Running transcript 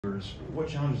corners. What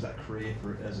challenges does that create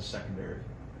for as a secondary?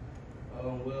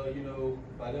 Well,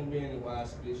 by them being in wide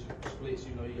splits,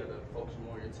 you got to focus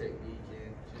more on your technique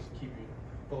and just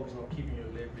focus on keeping your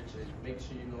leverage and make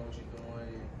sure you know what you're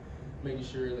doing and making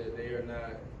sure that they are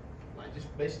not, just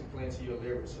basically playing to your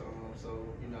leverage. So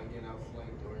you're not getting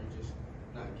outflanked or you're just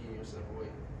not getting yourself away.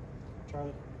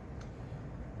 Charlie?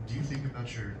 Do you think about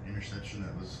your interception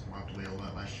that was wiped away a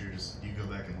lot last year? Do you go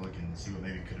back and look and see what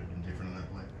maybe could have been different on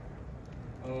that play?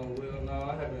 Well, no,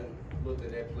 I haven't looked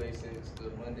at that play since the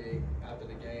Monday after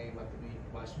the game, after we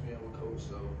watched film with Coach.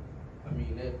 So,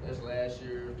 that's last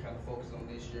year, kind of focus on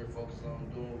this year, focus on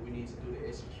doing what we need to do to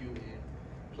execute and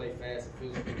play fast and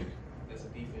physical as a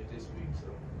defense this week. So,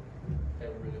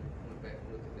 haven't really went back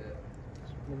and looked at that.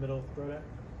 In the middle, Brodak?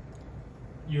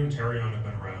 You and Terrion have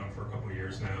been around for a couple of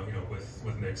years now,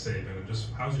 with Nick Saban. And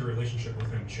just how's your relationship with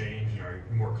him changed? Are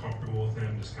you more comfortable with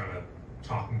him, just kind of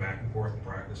talking back and forth in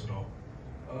practice at all?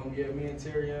 Yeah, me and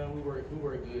Terrion, we work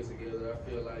good together. I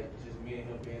feel like just me and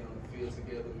him being on the field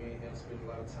together, me and him spending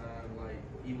a lot of time,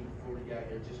 even before we got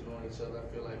here, just knowing each other. I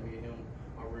feel like me and him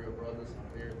are real brothers.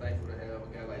 I'm very thankful to have a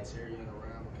guy like Terrion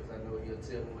around because I know he'll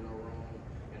tell me when I'm wrong,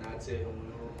 and I tell him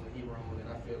when he's wrong,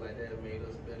 and I feel like that made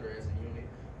us better as a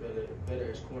unit,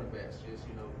 better as cornerbacks. Just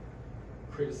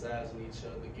criticizing each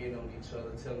other, getting on each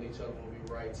other, telling each other when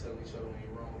we're right, telling each other when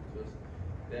we're wrong, because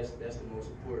that's the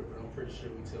most important. But I'm pretty sure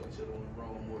we tell each other when we're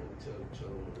wrong more than we tell each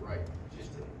other when we're right.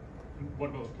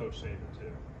 What about Coach Saban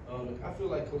too? I feel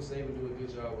like Coach Saban do a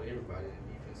good job with everybody in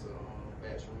the defensive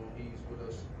backs room. He's with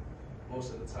us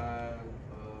most of the time,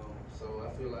 so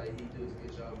I feel like he does a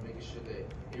good job of making sure that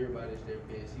everybody's their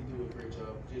best. He do a great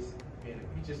job. He's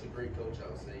just a great coach,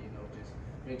 I would say. Just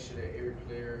make sure that every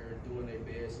player doing their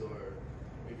best, or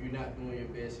if you're not doing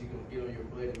your best, he's gonna get on your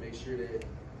butt and make sure that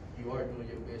you are doing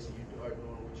your best and you are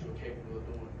doing what you're capable of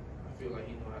doing. I feel like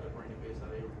he knows how to bring the best out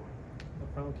of everyone. No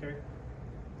problem, Kerry?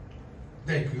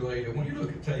 Hey, Kool-Aid, when you look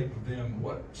at tape of them,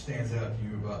 what stands out to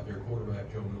you about their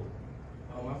quarterback, Joe Little?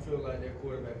 I feel like their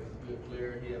quarterback is a good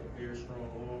player. He has a very strong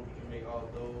arm. He can make all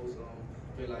those.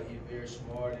 I feel like he's very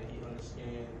smart and he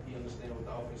understands what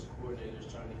the offensive coordinator is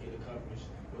trying to get accomplished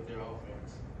with their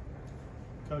offense.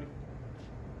 Cody?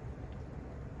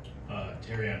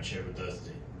 Terrion shared with us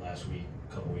last week,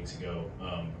 a couple weeks ago,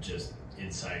 just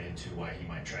insight into why he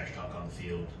might trash talk on the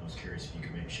field. I was curious if you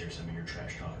could maybe share some of your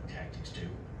trash talking tactics too.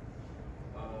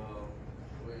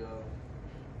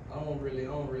 I don't really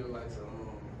like to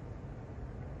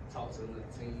talk to another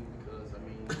team because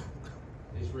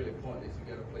it's really pointless. You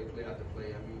got to play after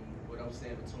play. What I'm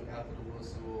saying between after the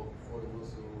whistle or before the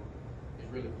whistle is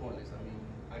really pointless.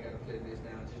 I got to play this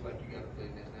now just like you got to play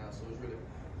this now. So it's really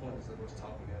pointless of us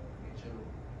talking in general.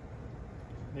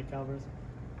 Nick Alvarez?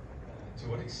 To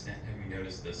what extent have you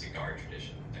noticed the cigar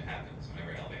tradition that happens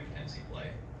whenever Alabama and Tennessee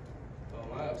play?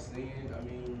 I have seen it.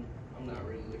 I'm not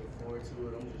really looking forward to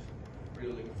it. I'm just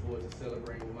really looking forward to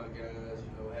celebrating with my guys,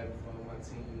 having fun with my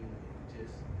team, and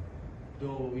just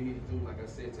doing what we need to do, like I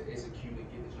said, to execute and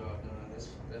get the job done.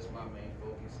 That's my main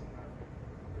focus. I'm not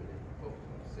really focused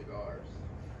on cigars.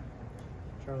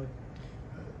 Charlie?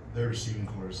 Their receiving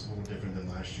core is a little different than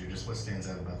last year. Just what stands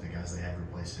out about the guys they have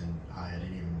replacing Hyatt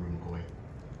and even Rue McCoy?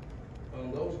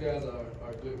 Those guys are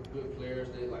good players.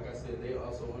 Like I said, they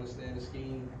also understand the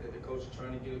scheme that the coach is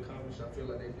trying to get accomplished. I feel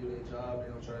like they do their job.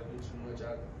 They don't try to do too much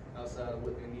outside of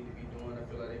what they need to be doing. I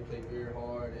feel like they play very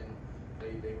hard and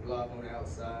they block on the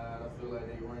outside. I feel like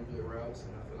they run good routes,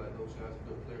 and I feel like those guys are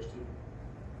good players too.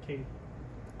 Katie?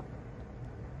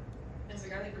 As a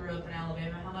guy that grew up in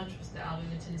Alabama, how much was the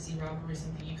Alabama-Tennessee rivalry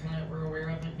something you kind of were aware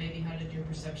of, and maybe how did your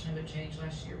perception of it change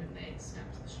last year when they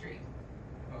snapped the streak?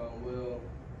 Well,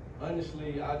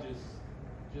 honestly, I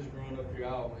just growing up here,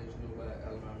 I always knew about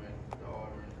Alabama and the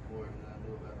Auburn more than I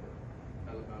knew about the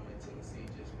Alabama and Tennessee,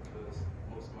 just because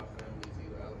most of my family is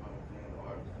either Alabama fan or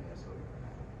Auburn fan. So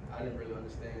I didn't really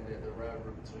understand that the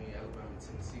rivalry between Alabama and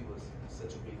Tennessee was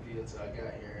such a big deal until I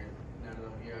got here. And now that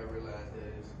I'm here, I realize that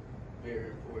it's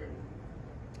very important.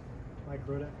 Mike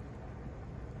Brodak?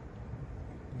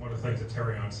 One of the things that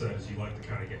Terrion said is you like to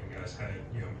kind of get in guys' head.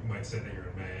 You might say that you're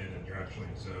in man and you're actually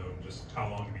in zone. Just how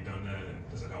long have you done that, and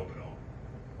does it help at all?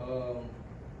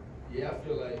 Yeah, I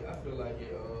feel like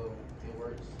it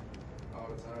works all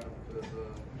the time because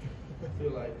I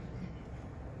feel like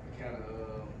kind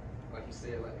of like you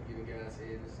said, like to get in guys'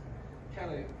 head. It's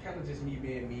kind of just me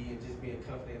being me and just being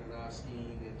confident in our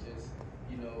scheme and just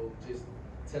just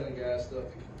telling guys stuff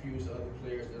to confuse the other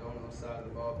players that are on the side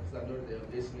of the ball, because I know that they're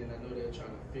listening. I know they're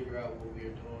trying to figure out what we're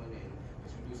doing, and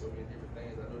because we do so many different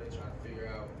things, I know they're trying to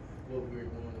figure out what we're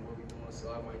doing and what we're doing.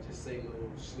 So I might just say little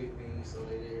slick things so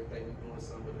they think we're doing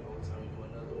something, but the whole time we're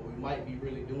doing another, or we might be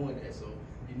really doing that. So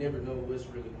you never know what's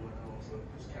really going on. So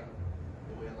it's kind of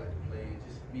the way I like to play.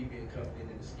 Just me being confident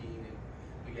in the scheme and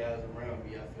the guys around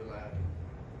me. I feel like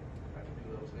I can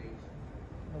do those things.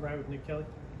 All right with Nick Kelly.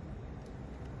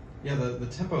 Yeah, the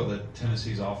tempo that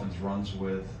Tennessee's offense runs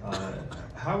with,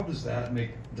 how does that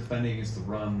make defending against the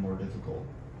run more difficult?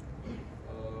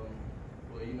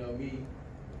 Well, you know me,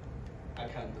 I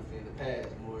kind of defend the pass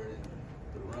more than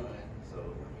the run. So,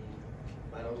 I mean,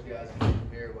 by those guys being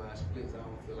very wide splits, I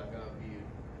don't feel like I'll be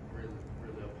really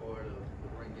a part of the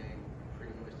run game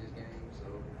pretty much this game. So,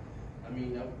 I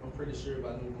mean, I'm pretty sure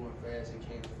by them going fast, it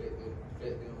can affect them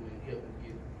and help them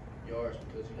get yards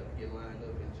because you have to get lined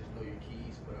up and just know your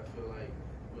keys. But I feel like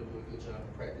we'll do a good job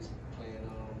of practice playing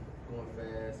going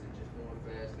fast and just doing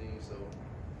fast things so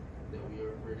that we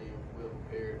are ready and well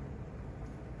prepared.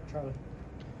 Charlie.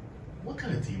 What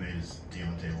kind of teammate is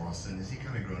Deontay Lawson? Is he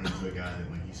kind of grown into a guy that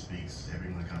when he speaks,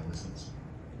 everyone kind of listens?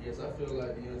 Yes, I feel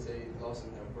like Deontay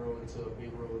Lawson have grown into a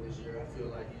big role this year. I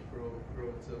feel like he's grown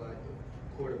into like the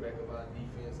quarterback of our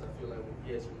defense. I feel like when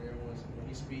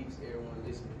he speaks, everyone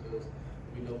listens because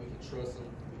we know we can trust him.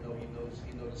 We know he knows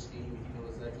the scheme. He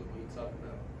knows exactly what he's talking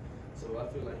about. So I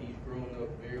feel like he's grown up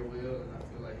very well, and I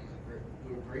feel like he's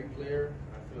a great player.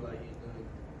 I feel like he's done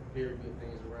very good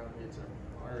things around here to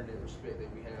earn that respect that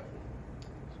we have for him.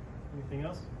 Anything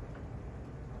else?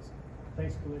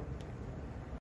 Thanks, Kool-Aid.